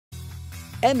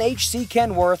MHC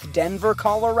Kenworth, Denver,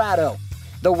 Colorado.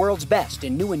 The world's best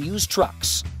in new and used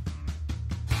trucks.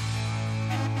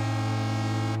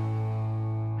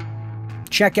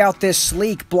 Check out this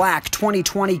sleek black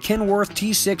 2020 Kenworth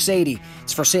T680.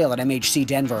 It's for sale at MHC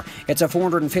Denver. It's a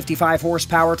 455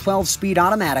 horsepower, 12-speed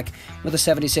automatic with a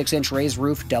 76-inch raised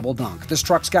roof double dunk. This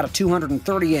truck's got a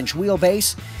 230-inch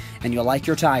wheelbase, and you'll like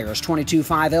your tires.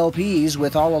 22.5 LPs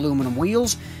with all aluminum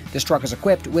wheels. This truck is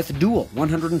equipped with dual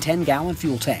 110-gallon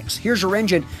fuel tanks. Here's your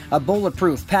engine, a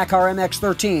bulletproof PACCAR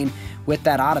MX-13 with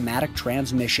that automatic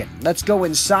transmission. Let's go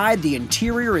inside. The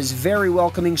interior is very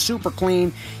welcoming, super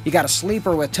clean. You got a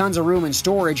sleeper with tons of room and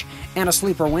storage and a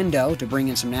sleeper window to bring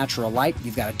in some natural light.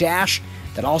 You've got a dash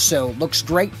that also looks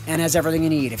great and has everything you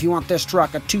need. If you want this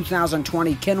truck, a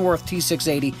 2020 Kenworth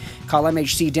T680, call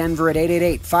MHC Denver at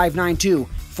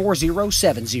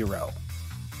 888-592-4070.